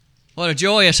What a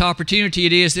joyous opportunity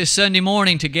it is this Sunday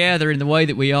morning to gather in the way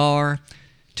that we are,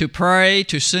 to pray,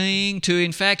 to sing, to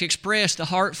in fact express the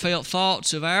heartfelt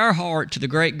thoughts of our heart to the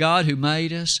great God who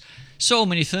made us. So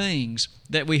many things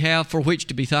that we have for which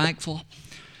to be thankful.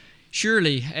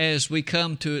 Surely, as we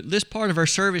come to this part of our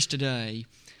service today,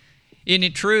 isn't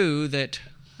it true that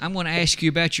I'm going to ask you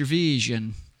about your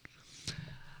vision?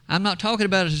 I'm not talking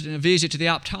about a visit to the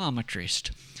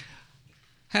optometrist.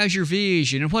 How's your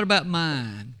vision? And what about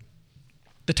mine?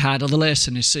 The title of the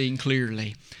lesson is Seeing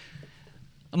Clearly.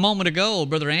 A moment ago,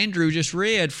 Brother Andrew just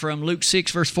read from Luke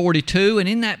 6, verse 42, and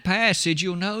in that passage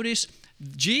you'll notice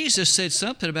Jesus said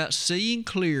something about seeing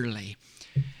clearly.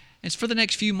 And for the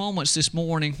next few moments this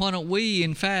morning, why don't we,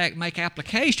 in fact, make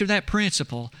application of that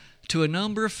principle to a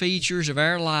number of features of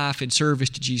our life in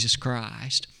service to Jesus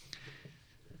Christ.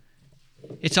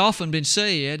 It's often been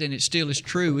said, and it still is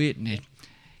true, isn't it?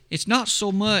 It's not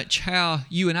so much how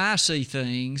you and I see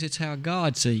things, it's how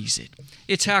God sees it.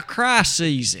 It's how Christ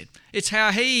sees it. It's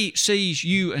how He sees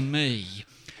you and me.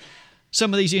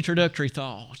 Some of these introductory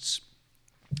thoughts.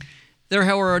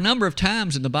 There were a number of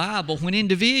times in the Bible when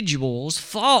individuals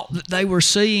thought that they were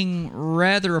seeing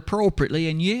rather appropriately,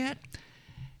 and yet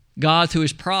God, through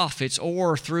His prophets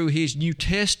or through His New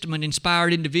Testament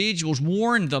inspired individuals,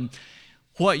 warned them,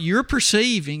 what you're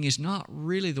perceiving is not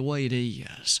really the way it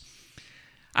is.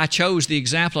 I chose the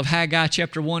example of Haggai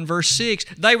chapter 1, verse 6.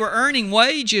 They were earning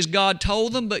wages, God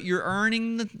told them, but you're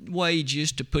earning the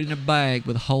wages to put in a bag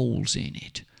with holes in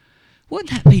it.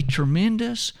 Wouldn't that be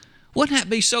tremendous? Wouldn't that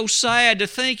be so sad to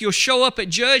think you'll show up at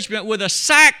judgment with a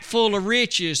sack full of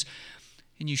riches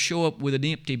and you show up with an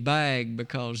empty bag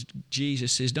because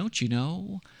Jesus says, don't you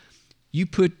know? You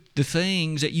put the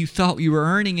things that you thought you were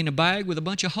earning in a bag with a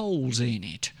bunch of holes in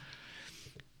it.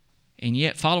 And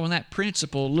yet, following that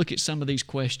principle, look at some of these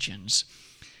questions.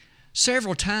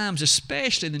 Several times,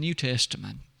 especially in the New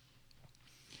Testament,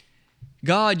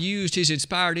 God used His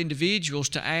inspired individuals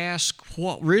to ask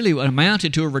what really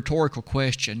amounted to a rhetorical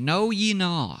question. Know ye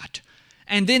not?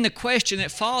 And then the question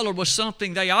that followed was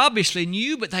something they obviously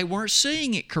knew, but they weren't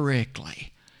seeing it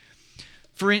correctly.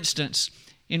 For instance,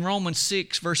 in Romans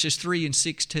 6, verses 3 and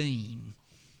 16,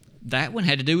 that one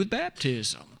had to do with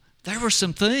baptism. There were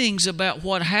some things about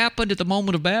what happened at the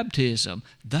moment of baptism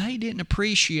they didn't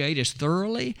appreciate as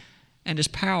thoroughly and as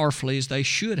powerfully as they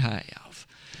should have.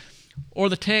 Or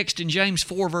the text in James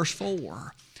 4, verse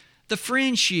 4, the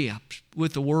friendship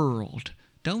with the world.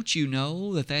 Don't you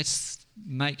know that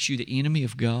makes you the enemy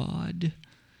of God?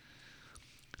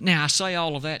 Now, I say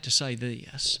all of that to say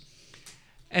this.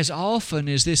 As often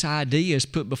as this idea is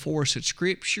put before us in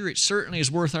Scripture, it certainly is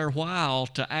worth our while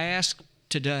to ask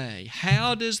today,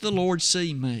 how does the Lord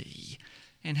see me?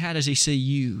 And how does He see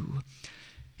you?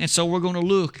 And so we're going to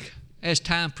look, as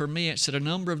time permits, at a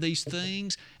number of these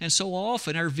things. And so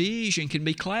often our vision can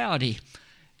be cloudy.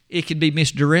 It can be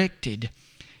misdirected.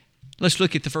 Let's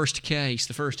look at the first case,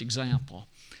 the first example.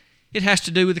 It has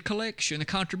to do with the collection, the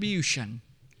contribution.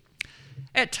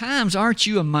 At times, aren't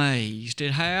you amazed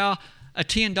at how a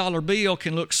 $10 bill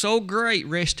can look so great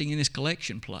resting in this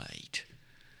collection plate?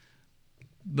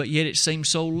 But yet it seems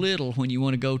so little when you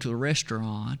want to go to the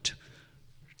restaurant,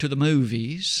 to the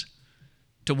movies,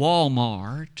 to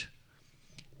Walmart.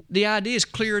 The idea is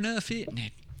clear enough, isn't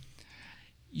it?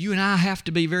 You and I have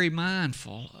to be very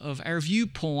mindful of our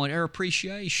viewpoint, our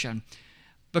appreciation,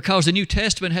 because the New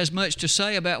Testament has much to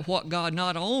say about what God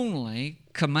not only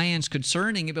commands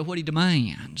concerning it, but what He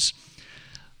demands.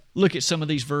 Look at some of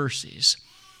these verses.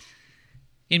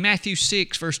 In Matthew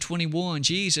 6, verse 21,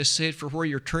 Jesus said, for where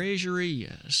your treasure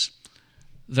is,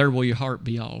 there will your heart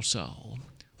be also.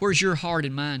 Where's your heart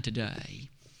and mind today?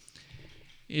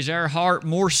 Is our heart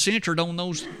more centered on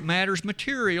those matters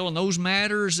material and those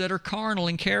matters that are carnal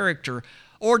in character?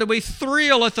 Or do we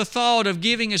thrill at the thought of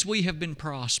giving as we have been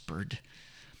prospered?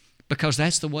 Because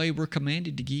that's the way we're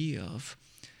commanded to give.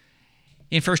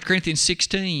 In 1 Corinthians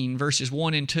 16, verses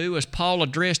 1 and 2, as Paul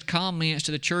addressed comments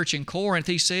to the church in Corinth,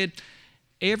 he said,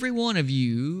 every one of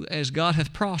you, as God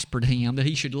hath prospered him, that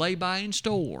he should lay by in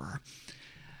store.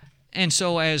 And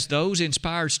so as those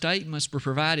inspired statements were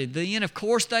provided then, of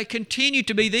course they continue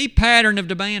to be the pattern of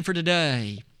demand for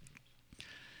today.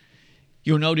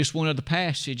 You'll notice one other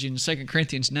passage in 2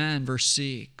 Corinthians 9, verse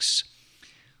 6.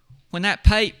 When that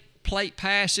plate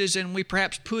passes and we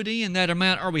perhaps put in that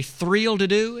amount, are we thrilled to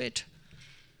do it?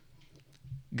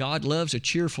 God loves a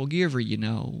cheerful giver, you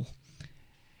know.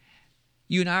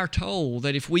 You and I are told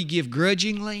that if we give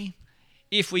grudgingly,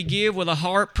 if we give with a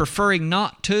heart preferring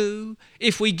not to,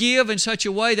 if we give in such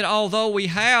a way that although we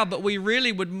have, but we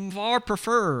really would far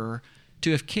prefer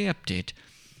to have kept it,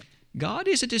 God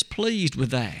isn't displeased with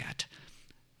that.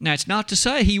 Now, it's not to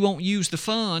say He won't use the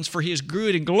funds for His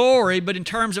good and glory, but in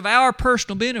terms of our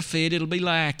personal benefit, it'll be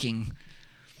lacking.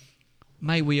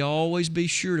 May we always be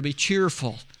sure to be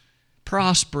cheerful,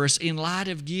 prosperous in light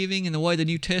of giving in the way the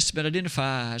New Testament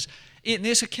identifies. In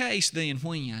this case, then,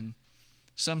 when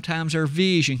sometimes our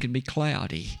vision can be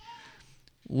cloudy,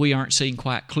 we aren't seeing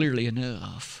quite clearly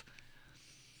enough.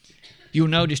 You'll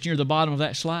notice near the bottom of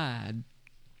that slide,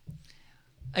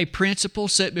 a principle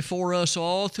set before us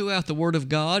all throughout the Word of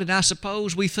God, and I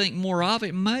suppose we think more of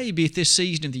it maybe at this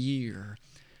season of the year.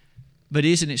 But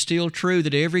isn't it still true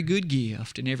that every good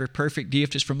gift and every perfect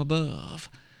gift is from above,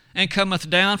 and cometh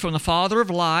down from the Father of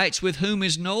lights, with whom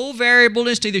is no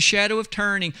variableness neither shadow of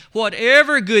turning?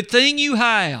 Whatever good thing you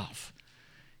have,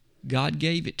 God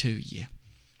gave it to you.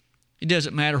 It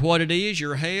doesn't matter what it is,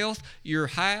 your health, your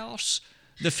house,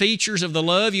 the features of the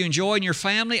love you enjoy in your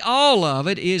family, all of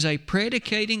it is a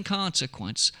predicating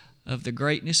consequence of the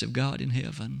greatness of God in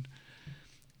heaven.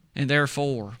 And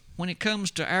therefore, when it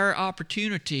comes to our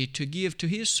opportunity to give to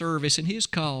His service and His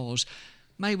cause,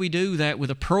 may we do that with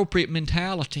appropriate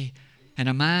mentality and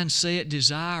a mindset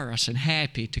desirous and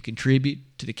happy to contribute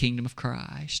to the kingdom of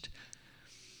Christ.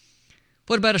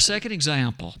 What about a second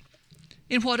example?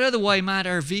 In what other way might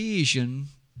our vision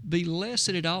be less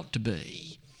than it ought to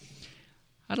be?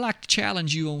 I'd like to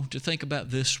challenge you to think about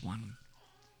this one.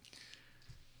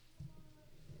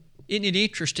 Isn't it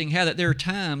interesting how that there are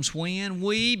times when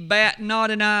we bat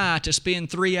not an eye to spend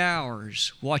 3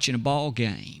 hours watching a ball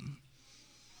game?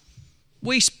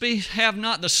 We have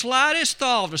not the slightest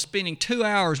thought of spending 2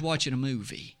 hours watching a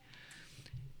movie.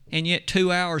 And yet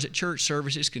 2 hours at church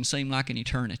services can seem like an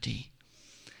eternity.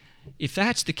 If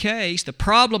that's the case, the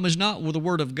problem is not with the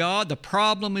Word of God. The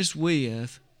problem is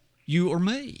with you or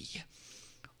me.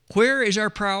 Where is our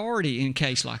priority in a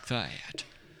case like that?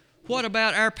 What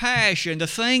about our passion, the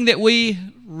thing that we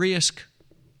risk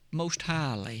most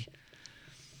highly?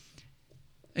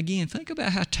 Again, think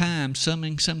about how time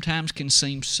sometimes can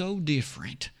seem so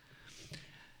different.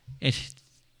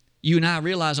 You and I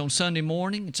realize on Sunday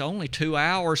morning, it's only 2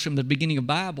 hours from the beginning of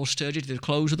Bible study to the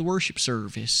close of the worship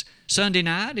service. Sunday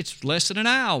night, it's less than an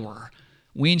hour.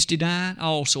 Wednesday night,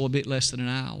 also a bit less than an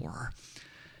hour.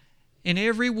 And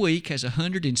every week has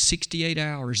 168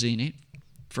 hours in it,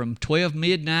 from 12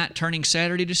 midnight turning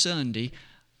Saturday to Sunday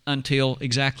until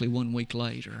exactly 1 week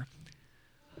later.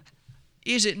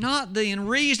 Is it not then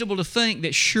reasonable to think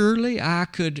that surely I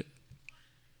could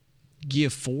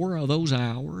give 4 of those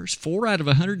hours, 4 out of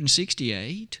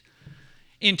 168,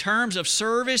 in terms of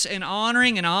service and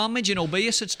honoring and homage and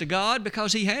obeisance to God,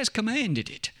 because He has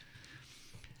commanded it?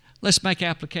 Let's make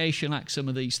application like some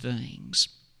of these things.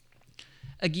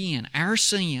 Again, our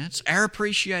sense, our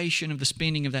appreciation of the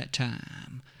spending of that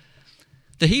time.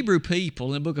 The Hebrew people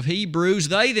in the book of Hebrews,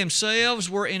 they themselves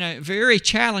were in a very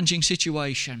challenging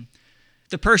situation.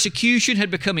 The persecution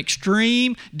had become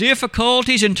extreme.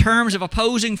 Difficulties in terms of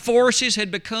opposing forces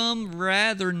had become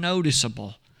rather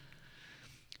noticeable.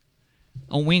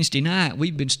 On Wednesday night,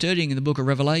 we've been studying in the book of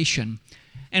Revelation,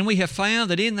 and we have found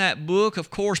that in that book, of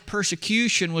course,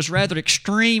 persecution was rather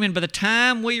extreme, and by the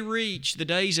time we reached the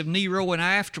days of Nero and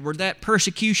afterward, that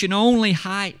persecution only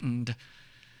heightened.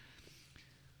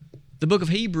 The book of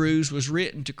Hebrews was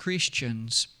written to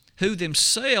Christians who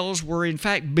themselves were in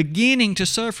fact beginning to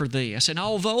suffer this. And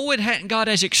although it hadn't got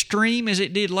as extreme as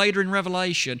it did later in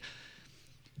Revelation,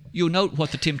 you'll note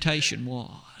what the temptation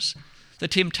was. The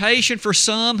temptation for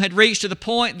some had reached to the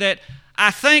point that,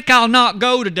 I think I'll not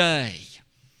go today.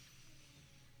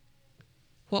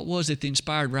 What was it the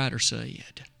inspired writer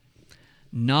said?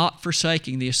 Not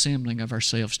forsaking the assembling of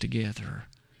ourselves together,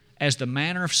 as the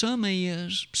manner of some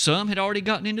is. Some had already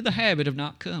gotten into the habit of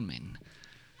not coming.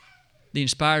 The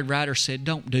inspired writer said,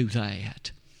 don't do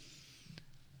that.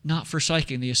 Not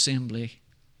forsaking the assembly.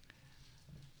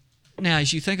 Now,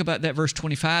 as you think about that verse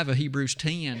 25 of Hebrews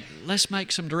 10, let's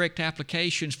make some direct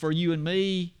applications for you and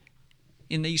me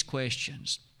in these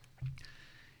questions.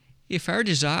 If our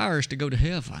desire is to go to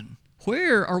heaven,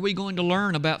 where are we going to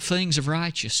learn about things of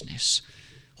righteousness?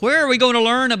 Where are we going to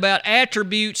learn about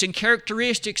attributes and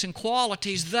characteristics and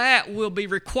qualities that will be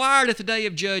required at the day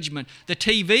of judgment? The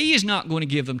TV is not going to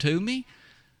give them to me.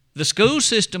 The school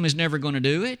system is never going to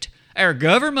do it. Our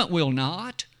government will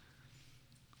not.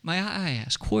 May I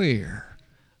ask, where,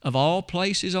 of all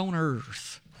places on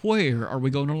earth, where are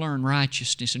we going to learn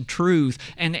righteousness and truth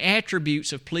and the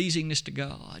attributes of pleasingness to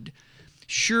God?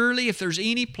 Surely, if there's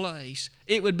any place,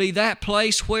 it would be that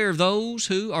place where those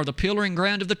who are the pillar and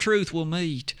ground of the truth will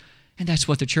meet. And that's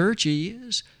what the church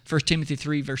is. 1 Timothy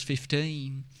 3, verse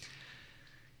 15.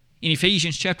 In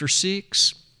Ephesians chapter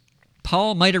 6,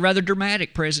 Paul made a rather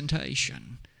dramatic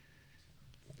presentation.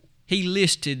 he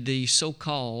listed the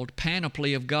so-called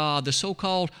panoply of God, the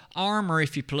so-called armor,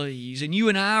 if you please. And you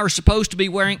and I are supposed to be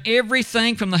wearing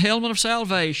everything from the helmet of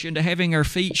salvation to having our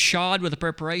feet shod with the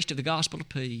preparation of the gospel of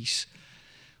peace.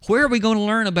 Where are we going to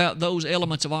learn about those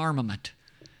elements of armament?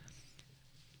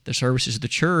 The services of the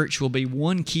church will be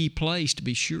one key place, to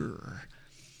be sure.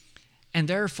 And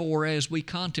therefore, as we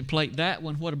contemplate that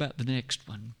one, what about the next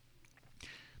one?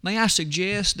 May I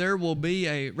suggest there will be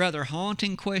a rather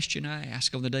haunting question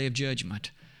asked on the day of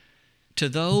judgment to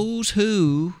those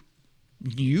who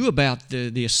knew about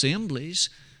the assemblies,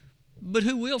 but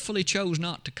who willfully chose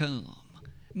not to come.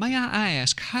 May I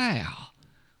ask, how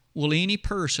will any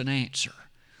person answer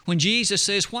when Jesus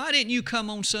says, why didn't you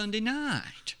come on Sunday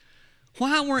night?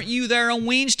 Why weren't you there on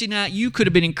Wednesday night? You could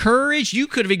have been encouraged. You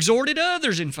could have exhorted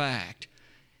others, in fact.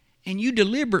 And you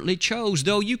deliberately chose,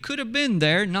 though you could have been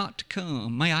there, not to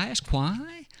come. May I ask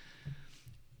why?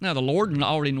 Now, the Lord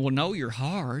already will know your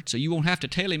heart, so you won't have to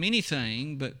tell Him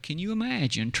anything, but can you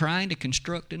imagine trying to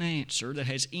construct an answer that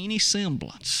has any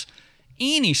semblance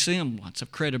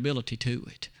of credibility to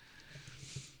it?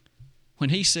 When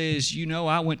He says, you know,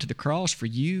 I went to the cross for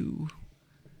you.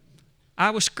 I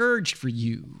was scourged for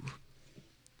you.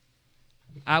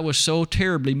 I was so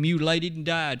terribly mutilated and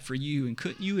died for you, and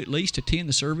couldn't you at least attend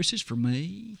the services for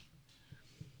me?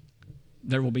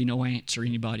 There will be no answer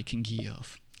anybody can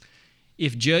give.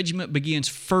 If judgment begins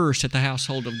first at the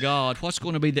household of God, what's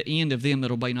going to be the end of them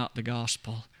that obey not the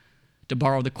gospel? To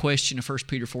borrow the question of 1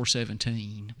 Peter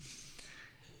 4:17.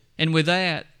 And with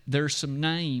that, there's some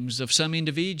names of some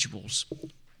individuals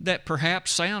that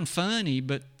perhaps sound funny,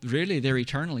 but really they're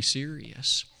eternally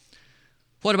serious.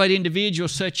 What about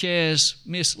individuals such as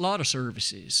Miss Lotta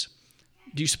Services?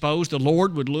 Do you suppose the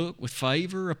Lord would look with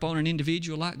favor upon an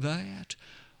individual like that?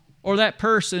 Or that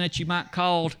person that you might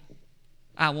call,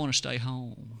 I want to stay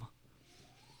home?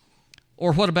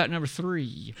 Or what about number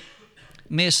 3,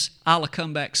 Miss I'll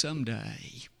come back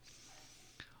someday?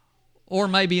 Or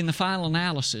maybe in the final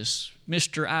analysis,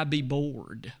 Mr. I be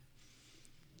bored.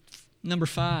 Number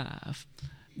 5,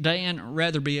 Dan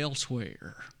rather be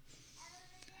elsewhere.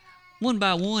 One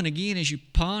by one, again, as you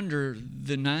ponder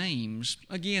the names,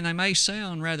 again, they may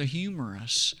sound rather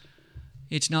humorous.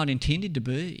 It's not intended to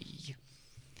be.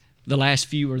 The last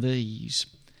few are these.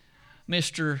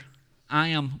 Mr. I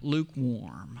am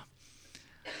lukewarm.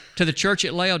 To the church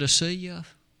at Laodicea,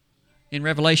 in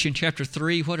Revelation chapter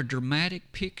 3, what a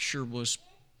dramatic picture was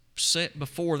set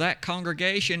before that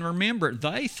congregation. Remember,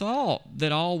 they thought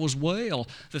that all was well,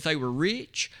 that they were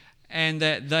rich, and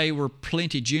that they were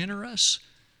plenty generous.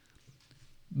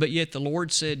 But yet the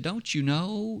Lord said, don't you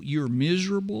know you're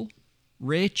miserable,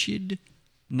 wretched,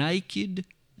 naked,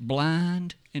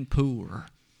 blind, and poor?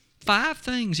 5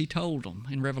 things He told them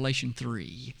in Revelation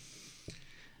 3.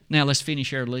 Now let's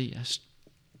finish our list.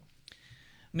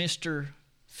 Mr.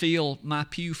 Fill my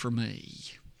pew for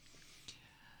me.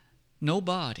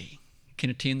 Nobody can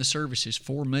attend the services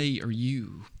for me or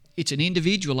you. It's an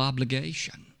individual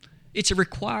obligation. It's a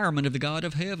requirement of the God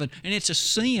of heaven, and it's a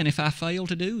sin if I fail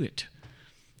to do it.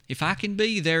 If I can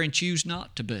be there and choose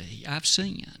not to be, I've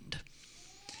sinned.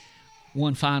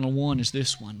 One final one is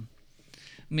this one.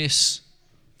 Miss,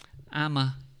 I'm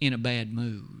in a bad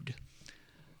mood.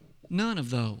 None of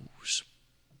those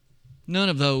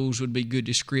would be good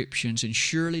descriptions, and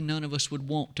surely none of us would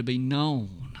want to be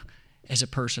known as a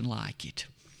person like it.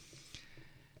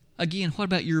 Again, what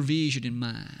about your vision and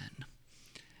mine?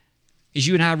 As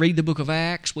you and I read the book of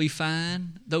Acts, we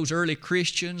find those early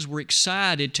Christians were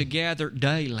excited to gather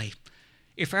daily.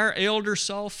 If our elders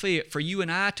saw fit for you and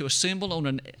I to assemble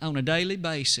on a daily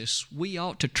basis, we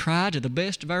ought to try to the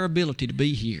best of our ability to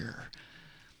be here.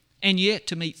 And yet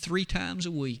to meet 3 times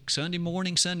a week, Sunday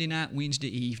morning, Sunday night, Wednesday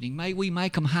evening. May we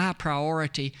make them high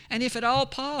priority, and if at all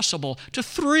possible, to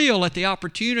thrill at the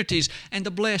opportunities and the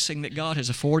blessing that God has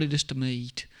afforded us to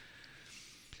meet.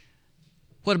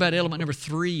 What about element number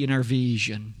 3 in our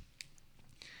vision?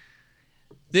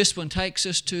 This one takes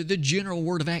us to the general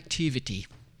word of activity.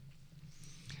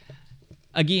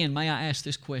 Again, may I ask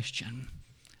this question?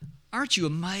 Aren't you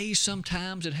amazed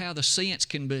sometimes at how the sense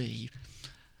can be?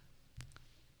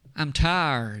 I'm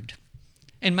tired.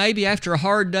 And maybe after a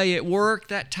hard day at work,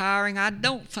 that tiring, I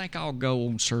don't think I'll go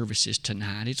on services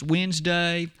tonight. It's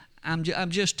Wednesday. I'm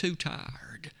just too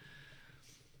tired.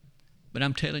 But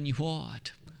I'm telling you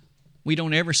what, we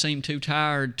don't ever seem too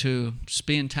tired to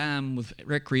spend time with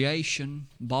recreation,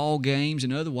 ball games,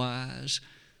 and otherwise.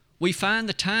 We find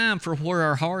the time for where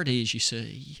our heart is, you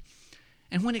see.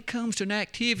 And when it comes to an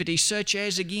activity such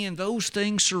as, again, those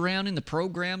things surrounding the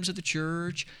programs of the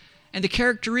church and the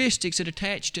characteristics that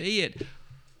attach to it,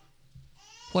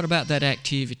 What about that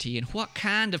activity, and what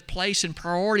kind of place and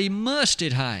priority must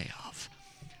it have?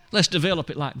 Let's develop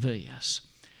it like this.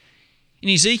 In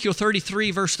Ezekiel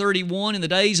 33, verse 31, in the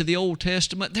days of the Old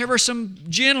Testament, there were some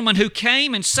gentlemen who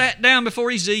came and sat down before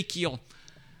Ezekiel.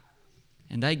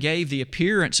 And they gave the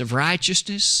appearance of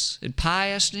righteousness and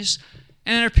piousness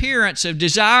and an appearance of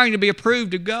desiring to be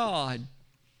approved of God.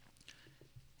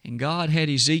 And God had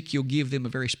Ezekiel give them a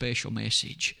very special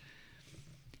message.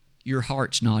 Your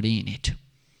heart's not in it.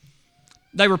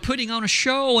 They were putting on a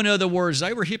show, in other words.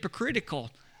 They were hypocritical.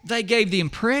 They gave the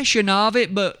impression of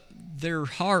it, but their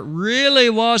heart really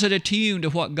wasn't attuned to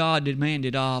what God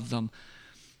demanded of them.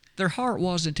 Their heart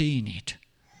wasn't in it.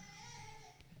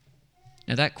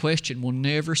 Now that question will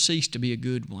never cease to be a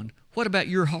good one. What about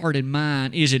your heart and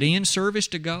mind? Is it in service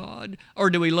to God, or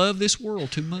do we love this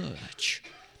world too much?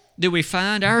 Do we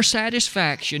find our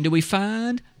satisfaction? Do we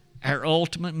find our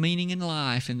ultimate meaning in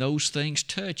life in those things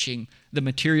touching the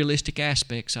materialistic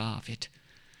aspects of it?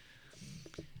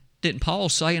 Didn't Paul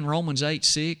say in Romans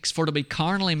 8:6, "For to be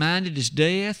carnally minded is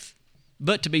death,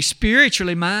 but to be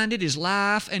spiritually minded is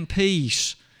life and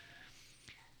peace"?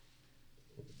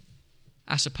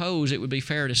 I suppose it would be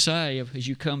fair to say, as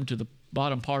you come to the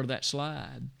bottom part of that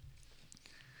slide,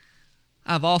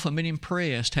 I've often been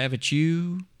impressed, haven't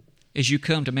you, as you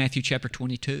come to Matthew chapter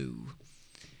 22.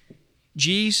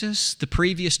 Jesus, the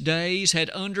previous days, had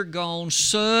undergone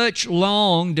such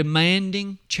long,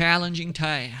 demanding, challenging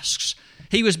tasks.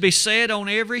 He was beset on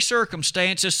every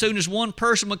circumstance. As soon as one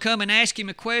person would come and ask him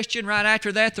a question, right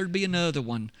after that there'd be another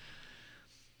one.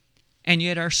 And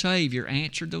yet our Savior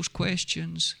answered those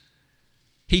questions.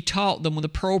 He taught them with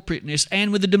appropriateness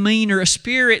and with a demeanor, a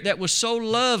spirit that was so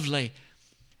lovely.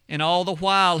 And all the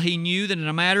while he knew that in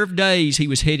a matter of days he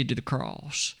was headed to the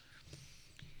cross.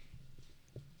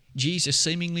 Jesus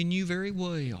seemingly knew very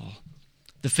well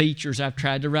the features I've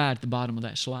tried to write at the bottom of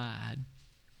that slide.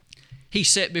 He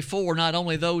set before not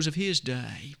only those of his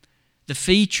day the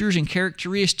features and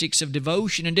characteristics of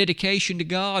devotion and dedication to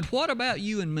God. What about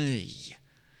you and me?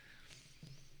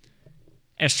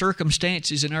 As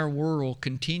circumstances in our world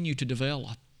continue to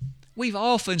develop, we've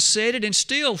often said it and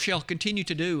still shall continue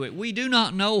to do it. We do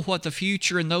not know what the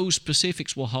future and those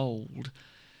specifics will hold.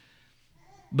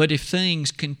 But if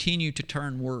things continue to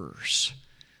turn worse,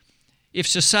 if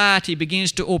society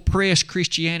begins to oppress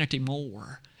Christianity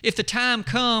more, if the time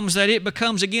comes that it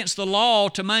becomes against the law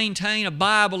to maintain a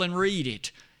Bible and read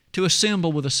it, to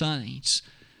assemble with the saints,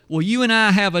 will you and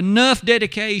I have enough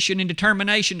dedication and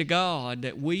determination to God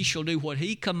that we shall do what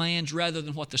He commands rather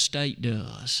than what the state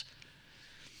does?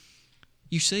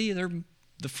 You see,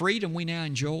 the freedom we now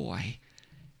enjoy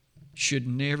should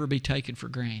never be taken for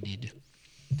granted.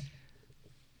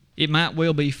 It might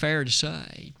well be fair to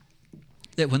say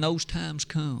that when those times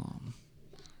come,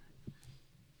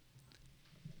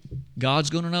 God's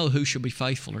going to know who shall be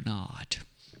faithful or not.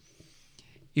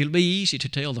 It'll be easy to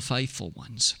tell the faithful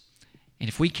ones. And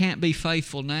if we can't be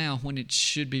faithful now when it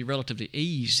should be relatively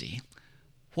easy,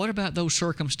 what about those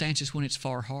circumstances when it's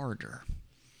far harder?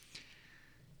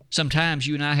 Sometimes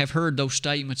you and I have heard those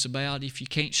statements about if you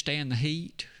can't stand the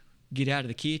heat, get out of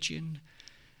the kitchen.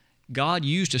 God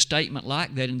used a statement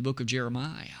like that in the book of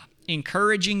Jeremiah,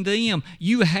 encouraging them.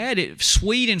 You had it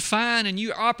sweet and fine, and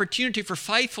your opportunity for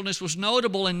faithfulness was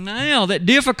notable, and now that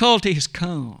difficulty has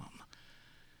come,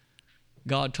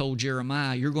 God told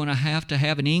Jeremiah, you're going to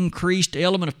have an increased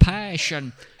element of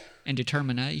passion and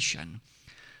determination.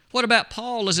 What about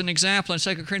Paul as an example in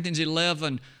 2 Corinthians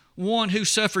 11, one who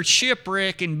suffered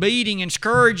shipwreck and beating and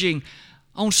scourging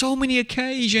on so many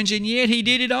occasions, and yet he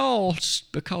did it all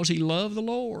because he loved the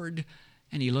Lord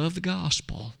and he loved the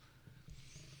gospel.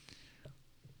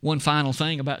 One final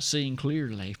thing about seeing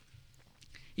clearly.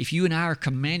 If you and I are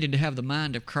commanded to have the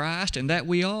mind of Christ, and that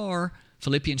we are,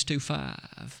 Philippians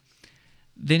 2:5,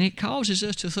 then it causes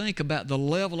us to think about the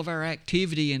level of our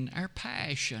activity and our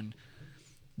passion,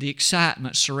 the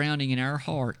excitement surrounding in our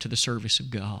heart to the service of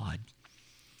God.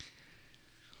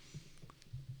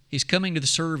 Is coming to the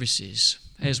services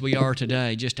as we are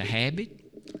today just a habit?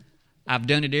 I've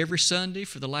done it every Sunday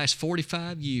for the last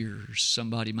 45 years,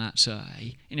 somebody might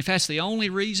say. And if that's the only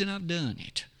reason I've done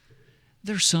it,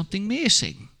 there's something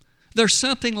missing. There's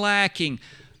something lacking.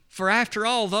 For after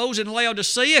all, those in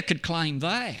Laodicea could claim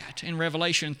that in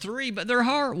Revelation 3, but their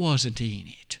heart wasn't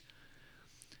in it.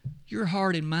 Your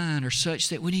heart and mine are such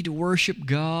that we need to worship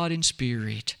God in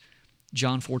spirit.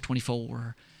 John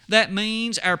 4:24. That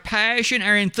means our passion,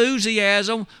 our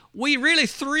enthusiasm, we really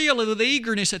thrill with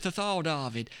eagerness at the thought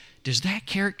of it. Does that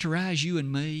characterize you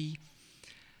and me?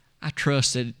 I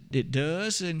trust that it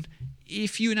does, and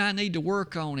if you and I need to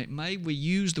work on it, may we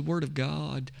use the Word of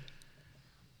God.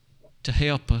 to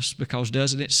help us, because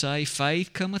doesn't it say,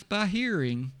 faith cometh by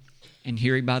hearing, and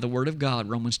hearing by the Word of God,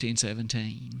 Romans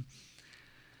 10:17.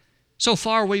 So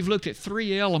far we've looked at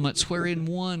three elements wherein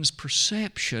one's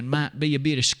perception might be a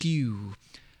bit askew.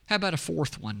 How about a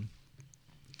fourth one?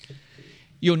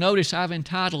 You'll notice I've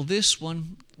entitled this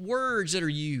one, Words That Are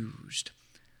Used.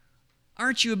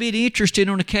 Aren't you a bit interested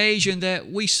on occasion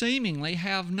that we seemingly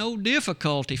have no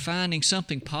difficulty finding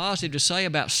something positive to say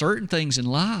about certain things in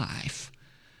life?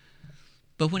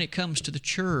 But when it comes to the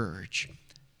church,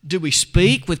 do we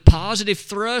speak with positive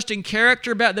thrust and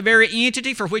character about the very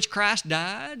entity for which Christ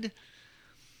died?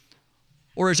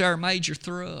 Or is our major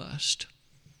thrust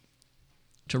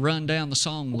to run down the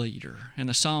song leader and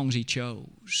the songs he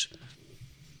chose?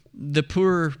 The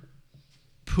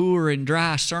poor and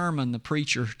dry sermon the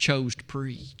preacher chose to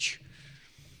preach.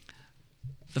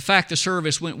 The fact the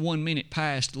service went 1 minute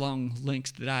past the long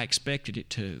length that I expected it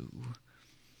to.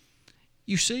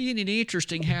 You see, isn't it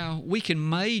interesting how we can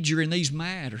major in these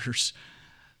matters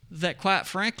that, quite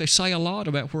frankly, say a lot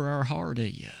about where our heart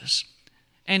is?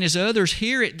 And as others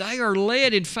hear it, they are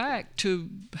led, in fact, to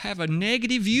have a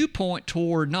negative viewpoint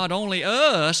toward not only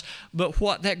us, but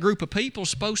what that group of people is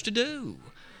supposed to do.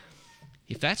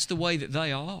 If that's the way that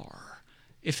they are,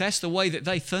 if that's the way that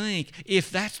they think,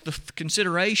 if that's the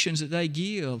considerations that they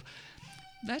give,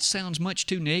 that sounds much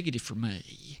too negative for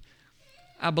me.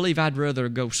 I believe I'd rather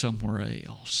go somewhere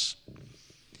else.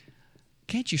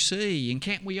 Can't you see, and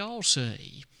can't we all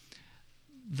see,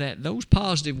 that those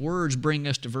positive words bring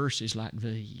us to verses like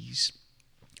these?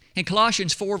 In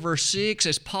Colossians 4, verse 6,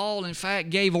 as Paul, in fact,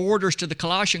 gave orders to the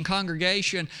Colossian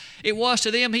congregation, it was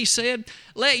to them, he said,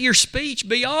 let your speech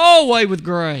be always with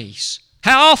grace.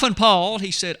 How often, Paul?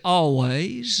 He said,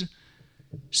 always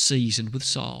seasoned with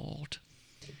salt.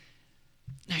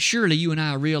 Now, surely you and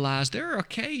I realize there are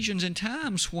occasions and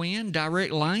times when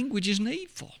direct language is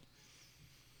needful.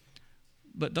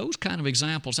 But those kind of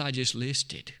examples I just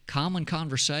listed, common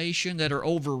conversation that are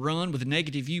overrun with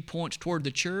negative viewpoints toward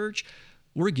the church,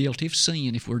 we're guilty of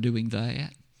sin if we're doing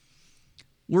that.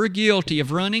 We're guilty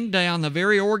of running down the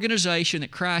very organization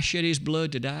that Christ shed His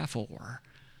blood to die for.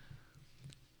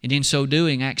 And in so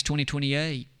doing, Acts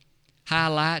 20:28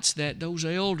 highlights that those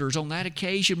elders on that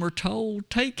occasion were told,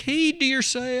 take heed to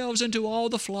yourselves and to all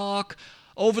the flock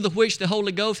over the which the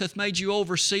Holy Ghost hath made you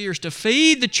overseers to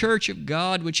feed the church of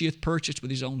God which He hath purchased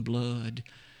with His own blood.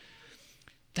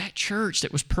 That church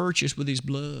that was purchased with His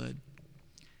blood.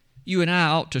 You and I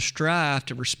ought to strive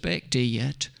to respect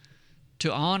it,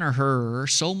 to honor her,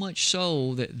 so much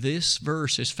so that this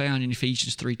verse is found in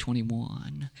Ephesians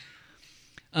 3:21.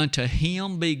 Unto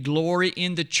Him be glory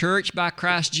in the church by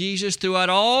Christ Jesus throughout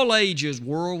all ages,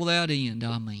 world without end.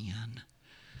 Amen.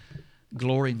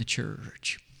 Glory in the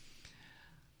church.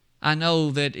 I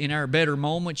know that in our better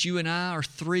moments, you and I are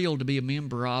thrilled to be a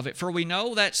member of it, for we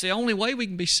know that's the only way we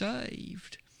can be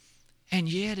saved. And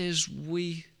yet, as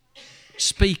we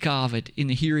speak of it in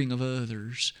the hearing of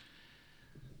others,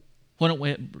 why don't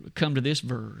we come to this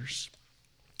verse?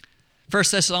 1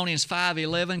 Thessalonians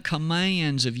 5:11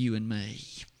 commands of you and me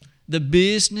the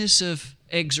business of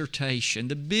exhortation,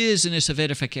 the business of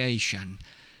edification.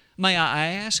 May I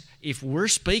ask, if we're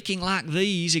speaking like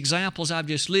these examples I've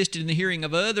just listed in the hearing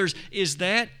of others, is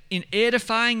that in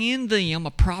edifying in them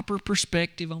a proper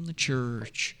perspective on the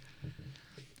church?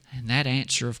 And that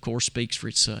answer, of course, speaks for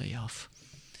itself.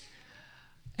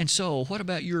 And so, what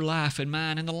about your life and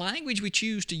mine and the language we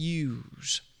choose to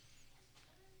use?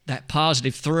 That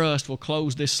positive thrust will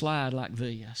close this slide like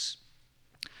this.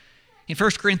 In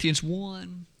 1 Corinthians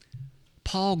 1,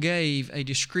 Paul gave a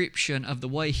description of the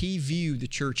way he viewed the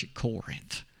church at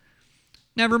Corinth.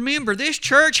 Now remember, this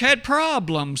church had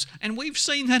problems, and we've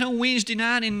seen that on Wednesday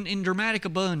night in dramatic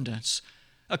abundance.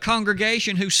 A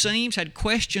congregation whose seams had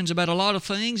questions about a lot of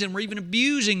things and were even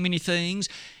abusing many things,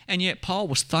 and yet Paul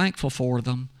was thankful for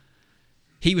them.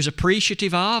 He was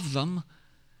appreciative of them,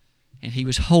 and he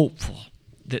was hopeful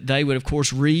that they would, of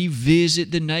course,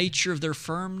 revisit the nature of their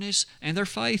firmness and their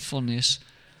faithfulness.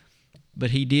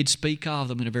 But he did speak of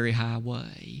them in a very high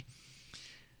way.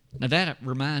 Now that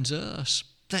reminds us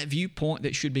that viewpoint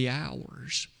that should be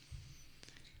ours.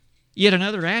 Yet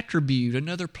another attribute,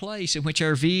 another place in which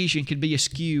our vision can be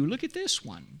askew. Look at this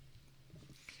one.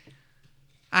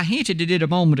 I hinted at it a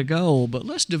moment ago, but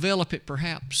let's develop it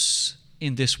perhaps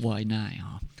in this way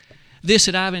now. This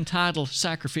that I've entitled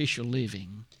sacrificial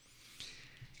living.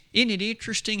 Isn't it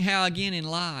interesting how, again, in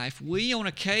life, we on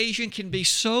occasion can be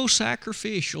so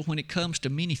sacrificial when it comes to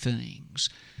many things.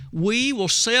 We will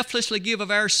selflessly give of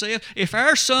ourselves. If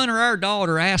our son or our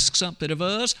daughter asks something of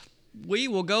us, we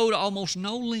will go to almost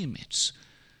no limits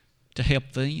to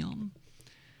help them.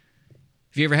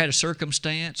 Have you ever had a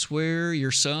circumstance where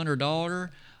your son or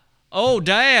daughter, "Oh,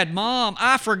 Dad, Mom,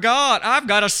 I forgot. I've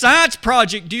got a science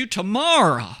project due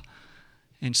tomorrow."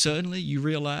 And suddenly you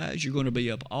realize you're going to be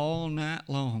up all night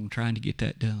long trying to get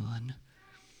that done.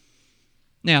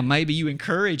 Now, maybe you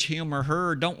encourage him or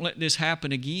her, "Don't let this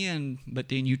happen again," but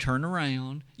then you turn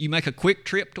around, you make a quick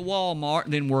trip to Walmart,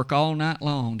 and then work all night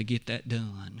long to get that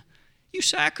done. You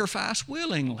sacrifice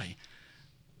willingly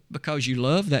because you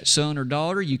love that son or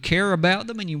daughter, you care about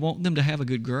them, and you want them to have a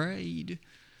good grade.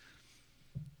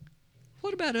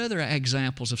 What about other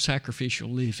examples of sacrificial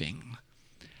living?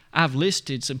 I've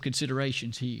listed some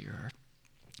considerations here.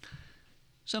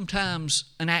 Sometimes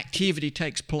an activity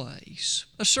takes place,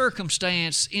 a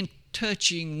circumstance in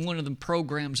touching one of the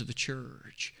programs of the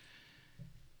church,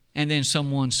 and then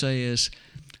someone says,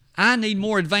 "I need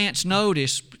more advance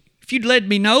notice. If you'd let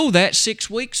me know that 6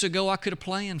 weeks ago, I could have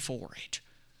planned for it.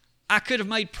 I could have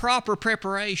made proper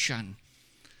preparation."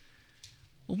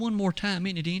 Well, one more time,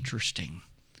 isn't it interesting?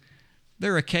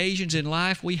 There are occasions in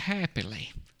life we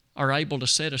happily are able to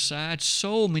set aside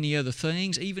so many other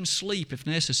things, even sleep if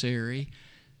necessary,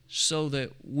 so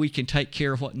that we can take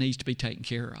care of what needs to be taken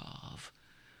care of.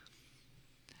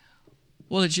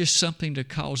 Well, it's just something to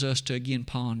cause us to again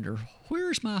ponder,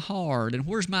 where's my heart and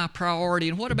where's my priority,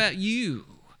 and what about you?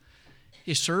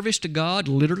 Is service to God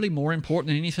literally more important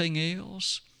than anything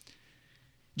else?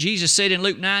 Jesus said in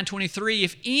Luke 9:23,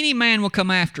 "If any man will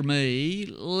come after me,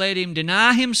 let him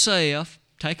deny himself,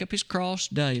 take up his cross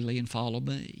daily, and follow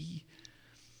me."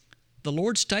 The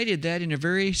Lord stated that in a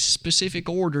very specific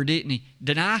order, didn't He?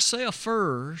 Deny self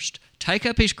first, take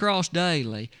up His cross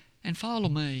daily, and follow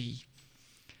me.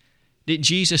 Didn't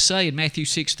Jesus say in Matthew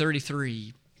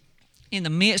 6:33, in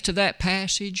the midst of that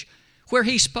passage, where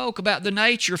He spoke about the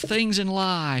nature of things in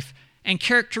life and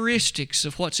characteristics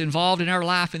of what's involved in our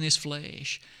life in this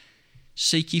flesh,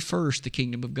 "Seek ye first the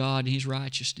kingdom of God and His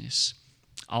righteousness.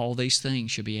 All these things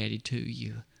shall be added to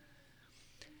you."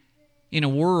 In a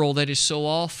world that is so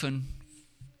often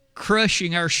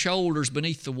crushing our shoulders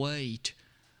beneath the weight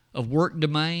of work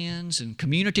demands and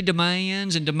community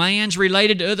demands and demands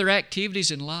related to other activities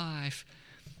in life,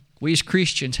 we as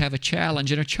Christians have a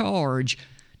challenge and a charge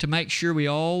to make sure we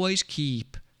always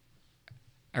keep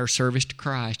our service to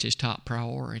Christ as top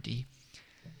priority.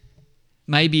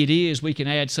 Maybe it is we can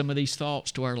add some of these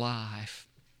thoughts to our life.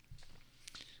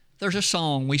 There's a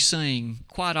song we sing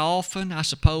quite often, I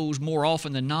suppose more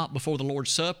often than not before the Lord's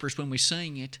Supper is when we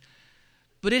sing it.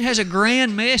 But it has a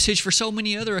grand message for so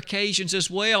many other occasions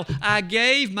as well. "I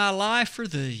gave my life for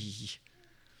thee.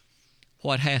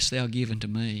 What hast thou given to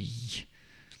me?"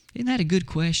 Isn't that a good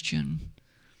question?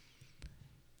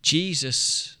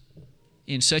 Jesus,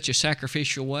 in such a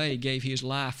sacrificial way, gave His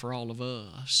life for all of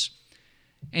us.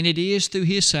 And it is through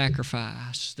His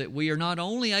sacrifice that we are not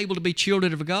only able to be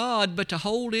children of God, but to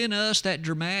hold in us that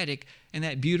dramatic and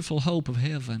that beautiful hope of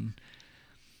heaven.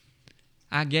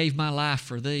 "I gave my life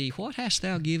for thee. What hast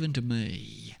thou given to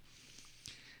me?"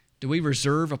 Do we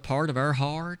reserve a part of our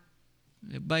heart?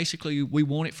 Basically, we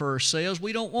want it for ourselves.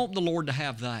 We don't want the Lord to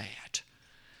have that.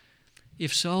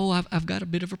 If so, I've got a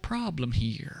bit of a problem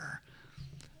here.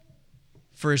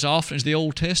 For as often as the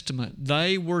Old Testament,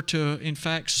 they were to, in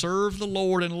fact, serve the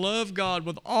Lord and love God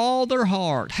with all their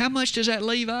heart. How much does that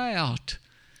leave out?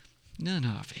 None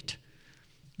of it.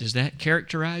 Does that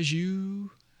characterize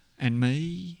you and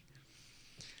me?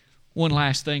 One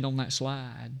last thing on that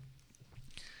slide.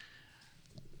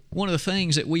 One of the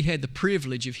things that we had the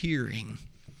privilege of hearing,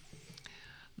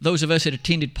 those of us that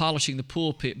attended Polishing the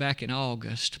Pulpit back in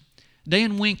August,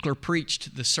 Dan Winkler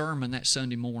preached the sermon that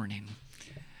Sunday morning.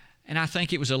 And I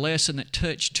think it was a lesson that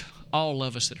touched all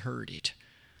of us that heard it.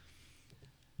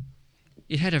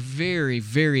 It had a very,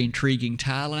 very intriguing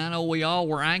title, and I know we all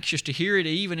were anxious to hear it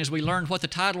even as we learned what the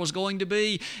title was going to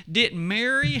be. "Didn't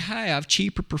Mary Have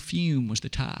Cheaper Perfume?" was the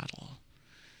title.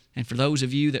 And for those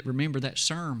of you that remember that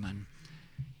sermon,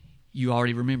 you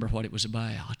already remember what it was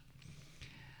about.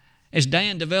 As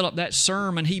Dan developed that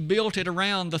sermon, he built it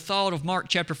around the thought of Mark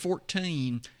chapter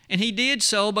 14. And he did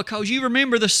so because you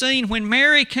remember the scene when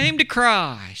Mary came to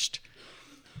Christ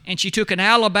and she took an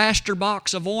alabaster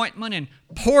box of ointment and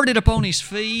poured it upon His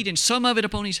feet and some of it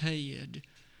upon His head.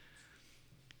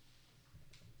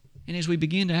 And as we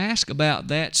begin to ask about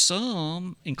that,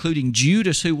 some, including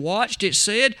Judas who watched it,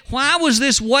 said, "Why was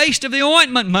this waste of the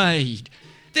ointment made?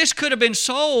 This could have been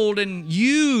sold and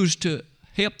used to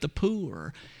help the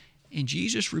poor." And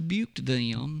Jesus rebuked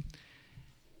them,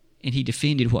 and He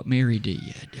defended what Mary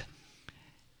did.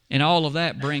 And all of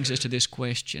that brings us to this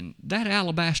question. That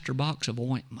alabaster box of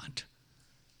ointment,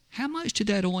 how much did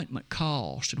that ointment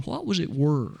cost, and what was it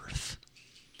worth?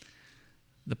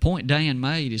 The point Dan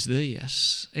made is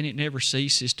this, and it never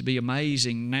ceases to be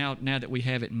amazing now that we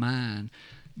have it in mind.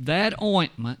 That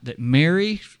ointment that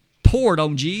Mary poured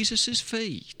on Jesus'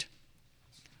 feet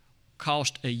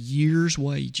cost a year's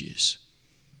wages.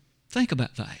 Think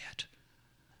about that.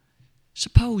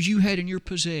 Suppose you had in your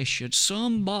possession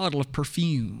some bottle of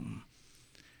perfume.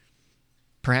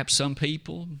 Perhaps some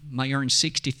people may earn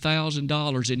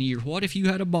 $60,000 in a year. What if you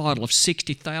had a bottle of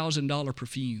 $60,000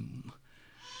 perfume?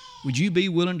 Would you be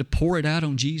willing to pour it out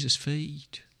on Jesus'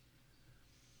 feet?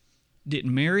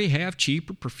 Didn't Mary have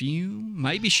cheaper perfume?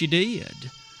 Maybe she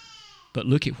did. But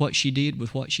look at what she did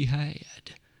with what she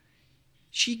had.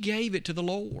 She gave it to the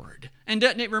Lord. And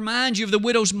doesn't it remind you of the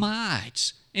widow's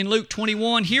mites? In Luke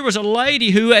 21, here was a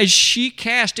lady who, as she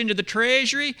cast into the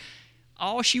treasury,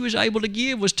 all she was able to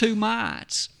give was 2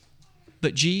 mites.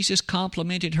 But Jesus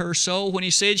complimented her soul when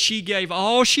He said she gave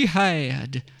all she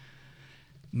had.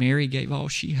 Mary gave all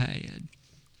she had.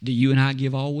 Do you and I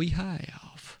give all we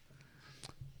have?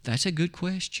 That's a good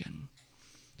question.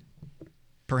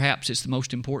 Perhaps it's the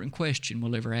most important question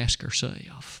we'll ever ask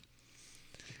ourselves.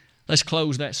 Let's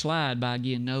close that slide by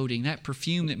again noting that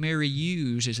perfume that Mary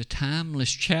used is a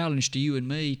timeless challenge to you and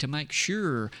me to make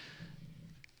sure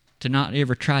to not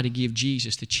ever try to give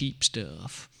Jesus the cheap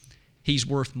stuff. He's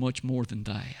worth much more than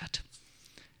that.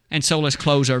 And so let's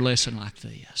close our lesson like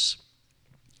this.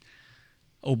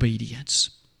 Obedience.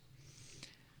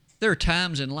 There are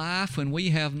times in life when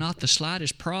we have not the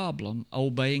slightest problem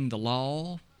obeying the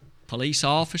law, police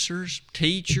officers,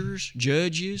 teachers,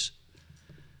 judges.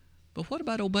 But what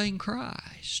about obeying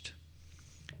Christ?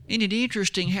 Isn't it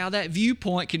interesting how that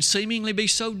viewpoint can seemingly be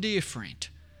so different?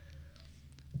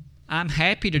 I'm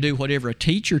happy to do whatever a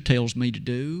teacher tells me to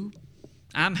do.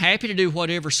 I'm happy to do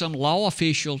whatever some law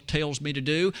official tells me to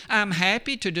do. I'm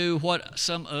happy to do what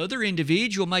some other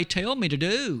individual may tell me to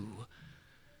do.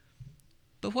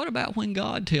 But what about when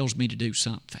God tells me to do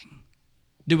something?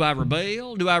 Do I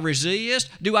rebel? Do I resist?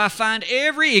 Do I find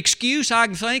every excuse I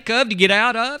can think of to get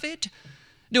out of it?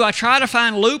 Do I try to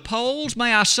find loopholes?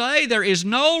 May I say there is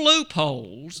no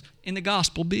loopholes in the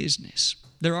gospel business.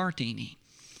 There aren't any.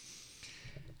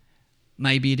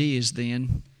 Maybe it is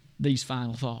then these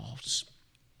final thoughts.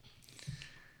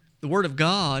 The Word of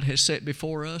God has set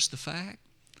before us the fact,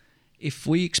 if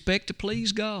we expect to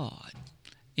please God,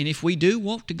 and if we do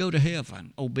want to go to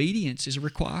heaven, obedience is a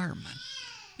requirement.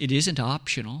 It isn't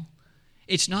optional.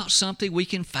 It's not something we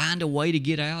can find a way to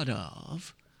get out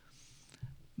of.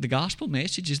 The gospel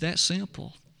message is that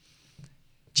simple.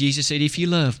 Jesus said, if you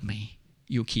love me,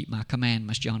 you'll keep my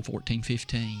commandments, John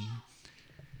 14:15.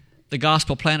 The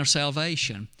gospel plan of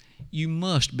salvation, you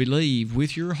must believe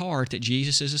with your heart that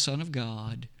Jesus is the Son of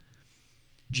God.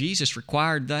 Jesus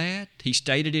required that. He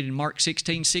stated it in Mark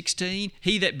 16:16.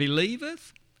 He that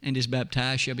believeth and is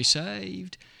baptized shall be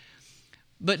saved.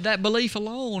 But that belief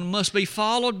alone must be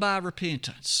followed by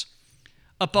repentance.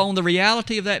 Upon the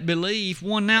reality of that belief,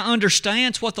 one now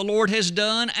understands what the Lord has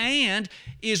done and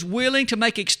is willing to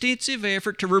make extensive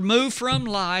effort to remove from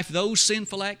life those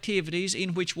sinful activities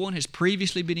in which one has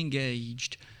previously been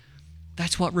engaged.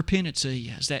 That's what repentance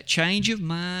is, that change of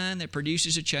mind that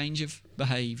produces a change of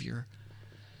behavior.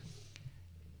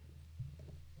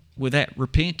 With that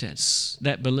repentance,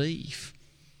 that belief,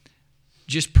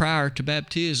 just prior to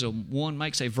baptism, one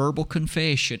makes a verbal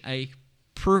confession, a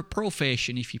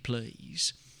profession, if you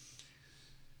please,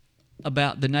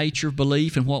 about the nature of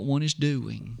belief and what one is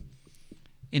doing.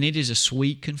 And it is a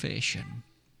sweet confession.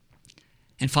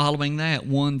 And following that,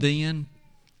 one then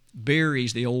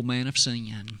buries the old man of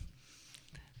sin.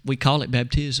 We call it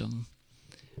baptism.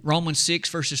 Romans 6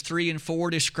 verses 3 and 4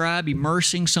 describe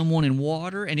immersing someone in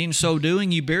water, and in so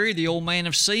doing you bury the old man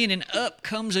of sin, and up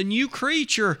comes a new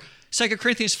creature. 2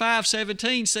 Corinthians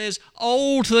 5:17 says,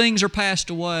 old things are passed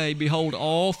away. Behold,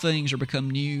 all things are become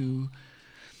new.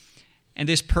 And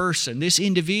this person, this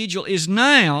individual, is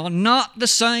now not the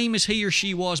same as he or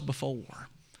she was before.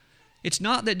 It's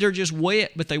not that they're just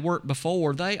wet, but they weren't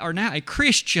before. They are now a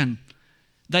Christian.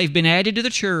 They've been added to the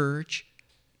church.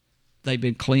 They've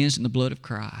been cleansed in the blood of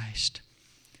Christ.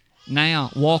 Now,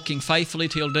 walking faithfully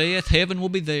till death, heaven will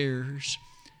be theirs.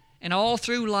 And all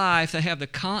through life, they have the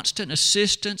constant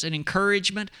assistance and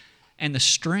encouragement and the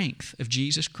strength of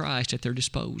Jesus Christ at their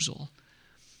disposal.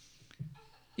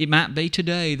 It might be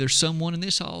today there's someone in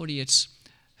this audience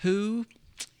who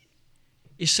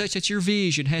is such that your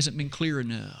vision hasn't been clear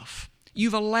enough.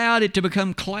 You've allowed it to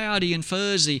become cloudy and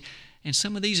fuzzy. And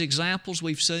some of these examples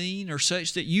we've seen are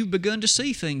such that you've begun to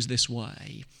see things this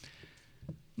way.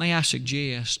 May I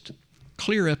suggest,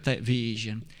 clear up that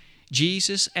vision.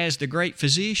 Jesus, as the great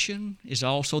physician, is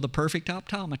also the perfect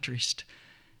optometrist.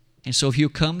 And so if you'll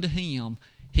come to Him,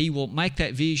 He will make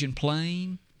that vision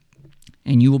plain,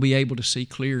 and you will be able to see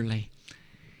clearly.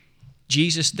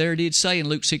 Jesus there did say in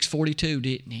Luke 6:42,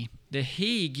 didn't He, that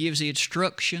He gives the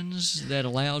instructions that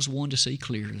allows one to see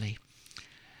clearly.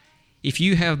 If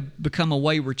you have become a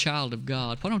wayward child of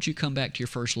God, why don't you come back to your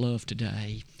first love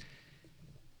today?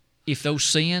 If those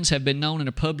sins have been known in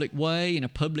a public way, in a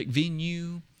public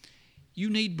venue, you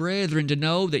need brethren to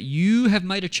know that you have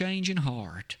made a change in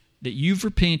heart, that you've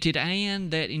repented,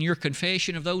 and that in your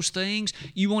confession of those things,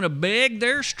 you want to beg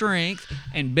their strength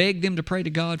and beg them to pray to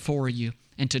God for you.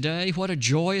 And today, what a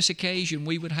joyous occasion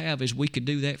we would have as we could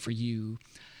do that for you.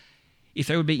 If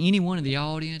there would be anyone in the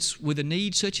audience with a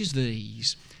need such as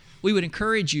these, we would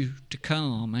encourage you to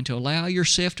come and to allow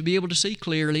yourself to be able to see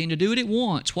clearly and to do it at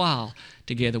once while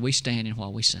together we stand and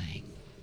while we sing.